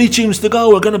just 3 tunes to go,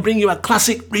 we're going to bring you a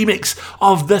classic remix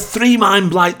of the 3 Mind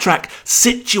Blight track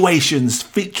Situations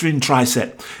featuring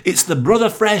Trysette. It's the Brother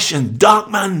Fresh and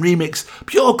Darkman remix.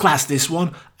 Pure class, this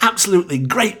one. Absolutely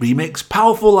great remix.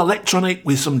 Powerful electronic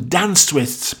with some dance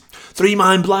twists. 3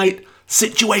 Mind Blight,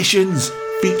 Situations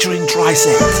featuring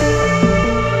Trysette.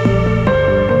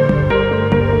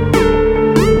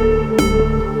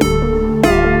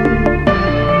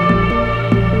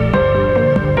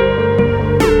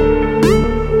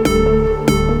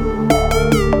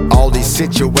 All these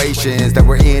situations that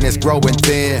we're in is growing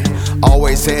thin.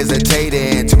 Always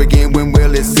hesitating to begin when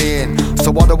will it's in. So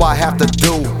what do I have to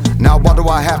do? Now what do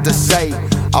I have to say?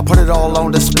 I put it all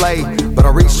on display, but I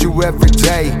reach you every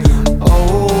day.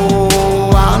 Oh,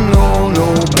 I know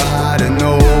nobody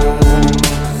knows.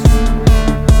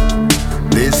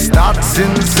 There's thoughts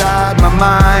inside my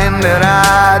mind that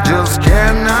I just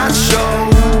cannot show.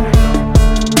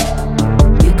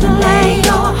 You can lay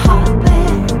your heart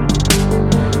bare.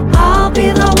 I'll be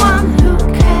the one who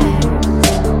cares.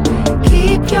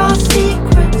 Keep your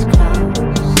secrets close.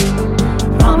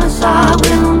 Promise I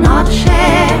will not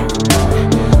share.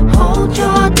 Hold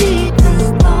your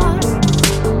deepest thoughts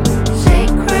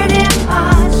sacred in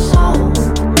my soul.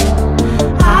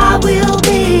 I will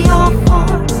be your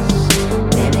force.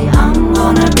 Baby, I'm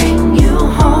gonna bring you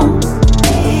home.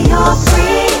 Be your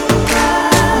freedom.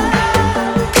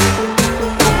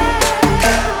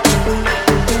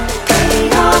 Be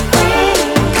your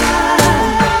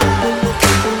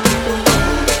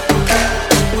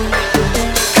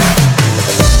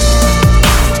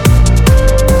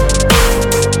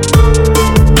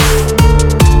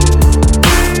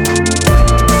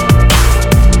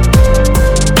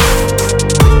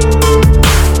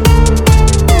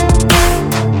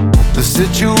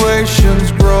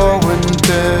vision's growing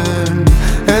thin,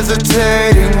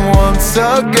 hesitating once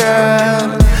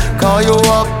again. Call you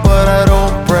up but I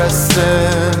don't press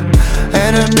in,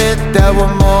 and admit that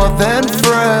we're more than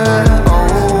friends.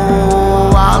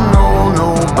 Oh, I know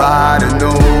nobody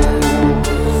knows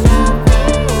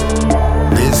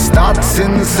these thoughts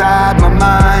inside my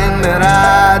mind that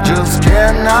I just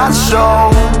cannot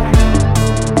show.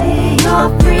 You're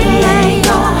free and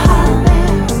you're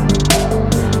heartless,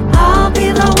 I'll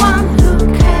be the one who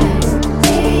cares.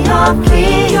 You're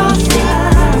free, you're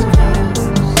secret,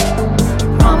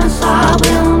 promise I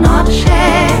will not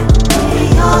share.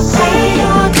 You're free,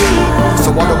 you're deep. So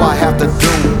what do I have to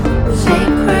do?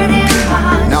 Sacred in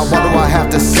my Now what do I have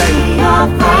to say? Your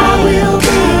fire will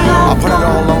be your I'll put it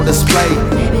all on display.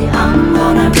 Baby, I'm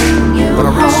gonna bring you But I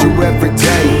reach you every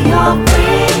day. You're free.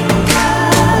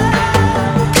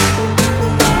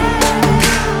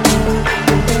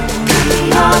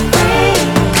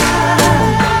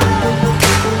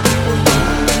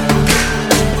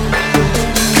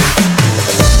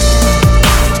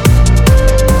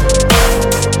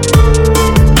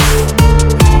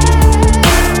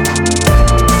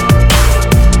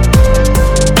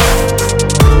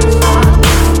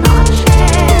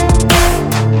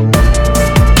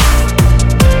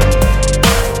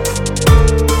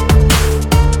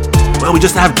 We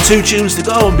just have 2 tunes to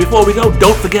go, and before we go,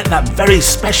 don't forget that very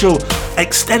special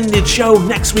extended show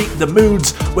next week, The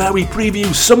Moods, where we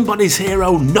preview Somebody's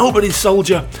Hero, Nobody's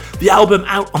Soldier, the album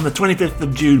out on the 25th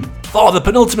of June. For the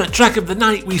penultimate track of the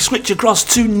night, we switch across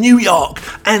to New York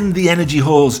and the Energy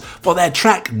Whores for their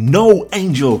track No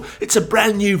Angel. It's a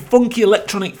brand new funky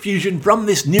electronic fusion from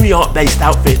this New York based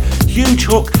outfit. Huge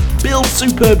hook, billed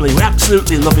superbly, we're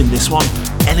absolutely loving this one.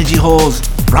 Energy Whores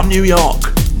from New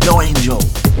York, No Angel.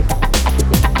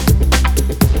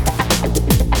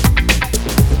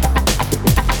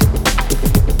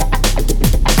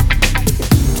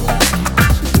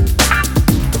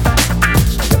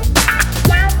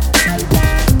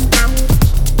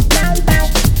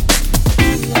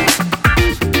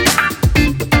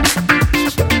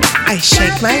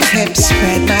 Shake my hips,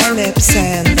 spread my lips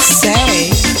and say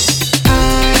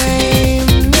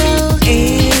I'm no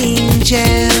angel.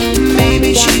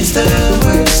 Maybe she's the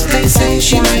worst. They say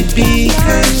she might be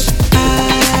cursed.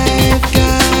 I've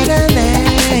got an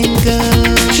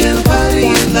angle. She'll butter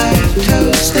you like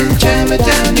toast and jam it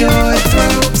down your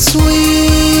throat. Sweet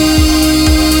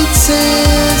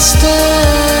sister,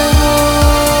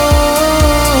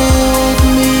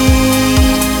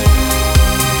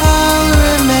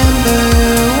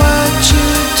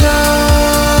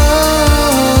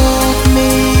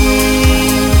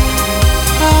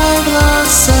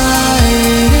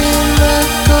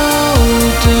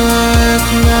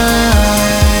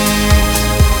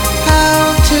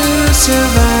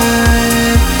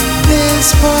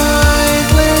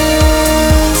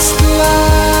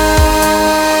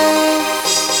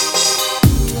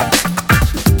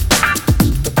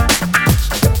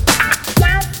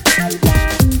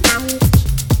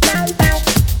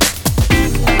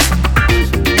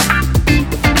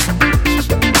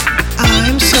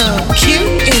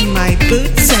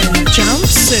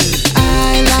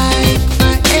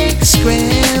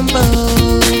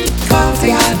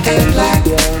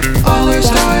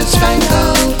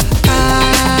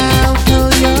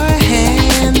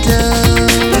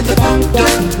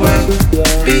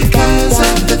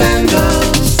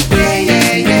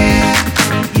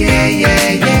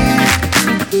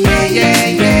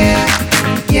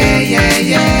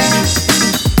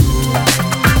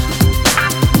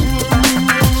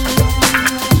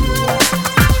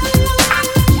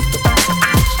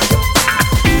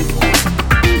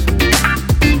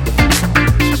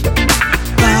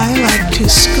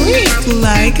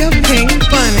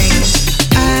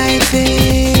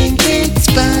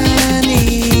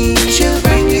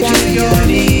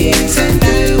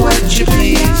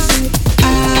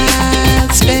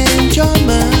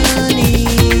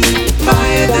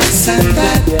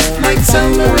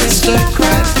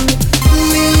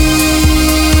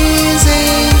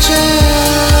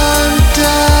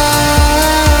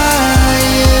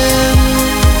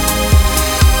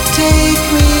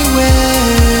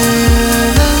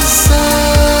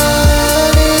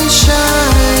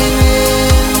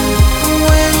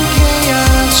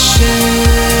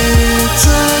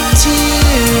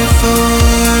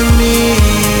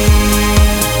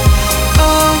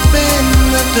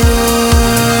 door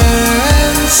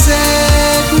and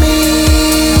set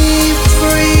me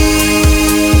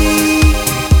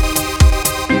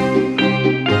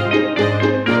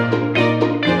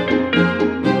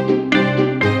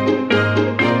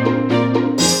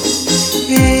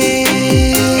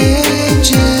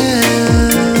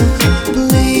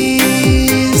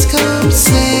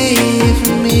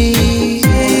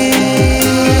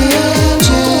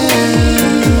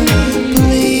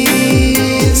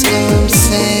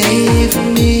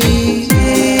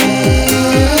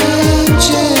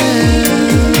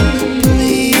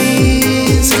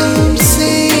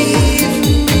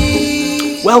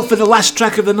Well, for the last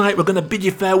track of the night, we're going to bid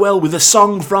you farewell with a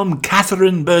song from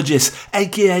Catherine Burgess,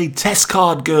 aka Test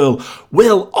Card Girl,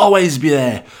 Will Always Be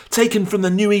There, taken from the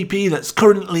new EP that's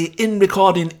currently in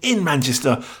recording in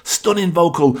Manchester. Stunning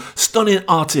vocal, stunning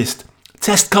artist.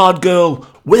 Test Card Girl,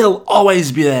 Will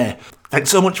Always Be There. Thanks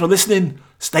so much for listening.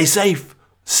 Stay safe.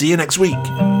 See you next week.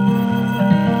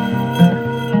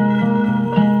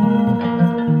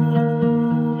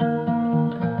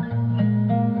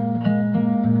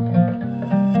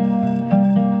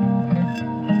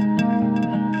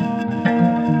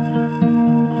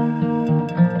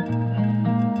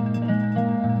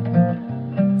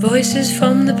 Voices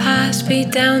from the past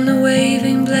beat down the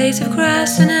waving blades of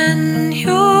grass, and in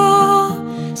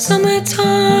your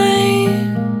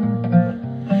summertime,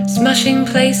 smashing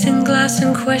plates and glass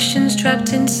and questions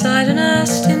trapped inside and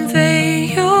asked,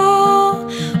 invade your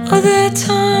other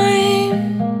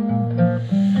time.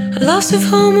 A loss of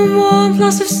home and warmth,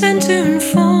 loss of center and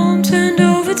form, turned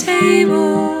over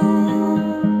tables.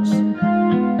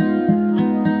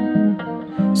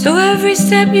 So every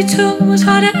step you took was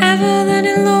harder ever than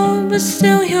in love, but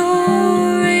still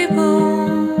you're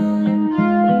able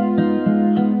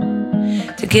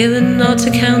to give and not to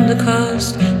count the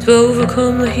cost, to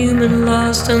overcome the human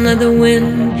loss. Don't let the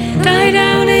wind die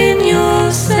down in your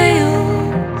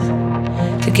sails,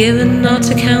 to give and not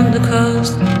to count the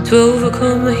cost, to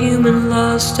overcome the human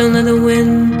loss. Don't let the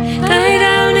wind die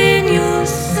down in your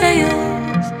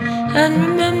sails, and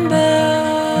remember,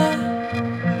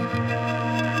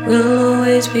 we'll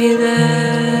always be there.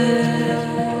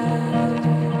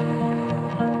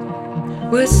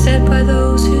 Words said by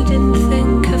those who didn't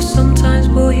think have sometimes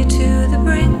brought you to the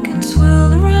brink and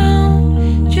swirl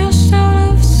around just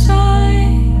out of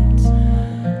sight.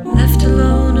 Left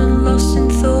alone and lost in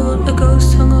thought, a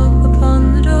ghost hung up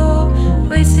upon the door,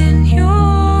 waits in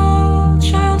your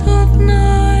childhood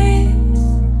nights.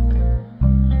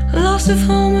 A loss of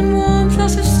home and warmth,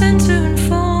 loss of center and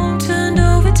form, turned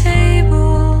over tables.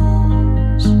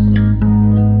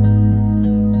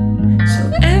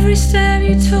 Every step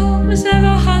you took was ever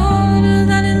harder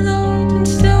than it looked, and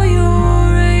still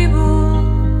you're able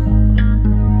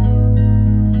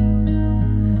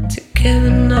to give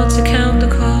and not to count the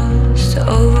cost, to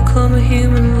overcome a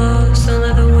human loss. Don't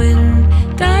let the wind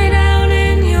die down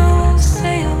in your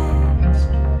sails,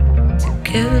 to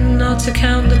give and not to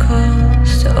count the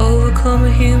cost, to overcome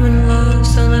a human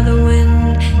loss. Don't let the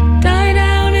wind die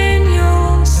down in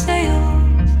your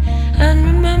sails, and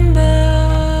remember,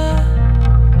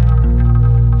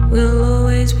 we'll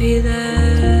always be there.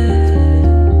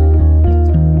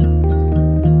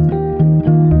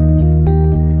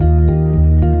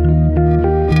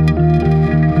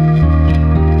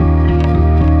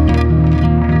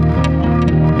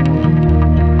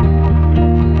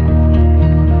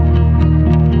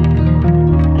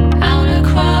 Out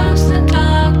across the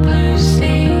dark blue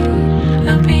sea,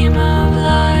 a beam of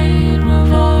light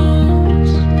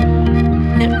revolves.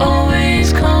 It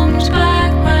always comes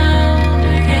back round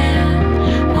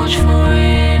again. Watch for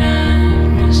it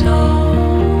and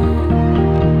resolve.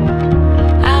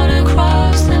 Out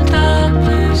across the dark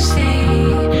blue sea,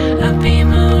 a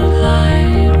beam of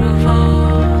light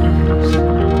revolves.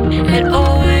 It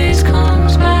always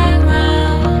comes back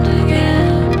round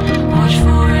again. Watch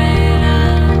for it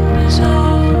and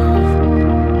resolve.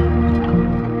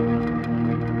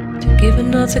 To give and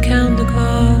not to count the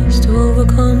cost, to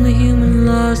overcome the human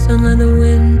loss. Don't let the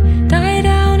wind die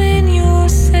down in your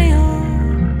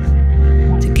sails,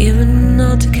 to give and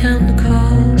not to count the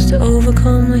cost, to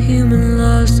overcome the human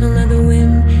loss. Don't let the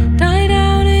wind die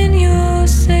down in your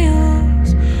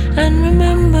sails, and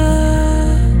remember,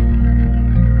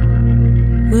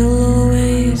 we'll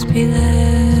always be there.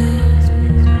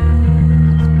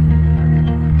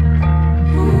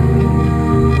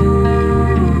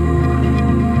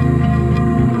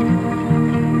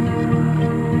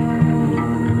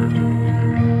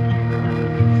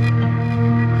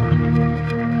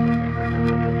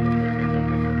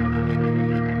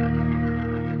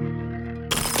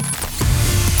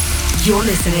 You're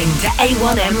listening to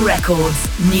A1M Records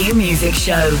new music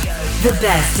show. The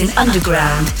best in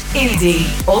underground, indie,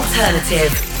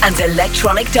 alternative, and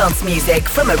electronic dance music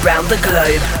from around the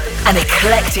globe. An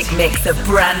eclectic mix of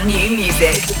brand new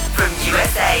music from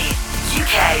USA,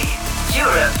 UK,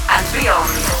 Europe, and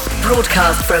beyond.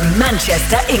 Broadcast from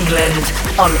Manchester, England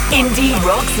on Indie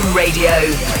Rocks Radio.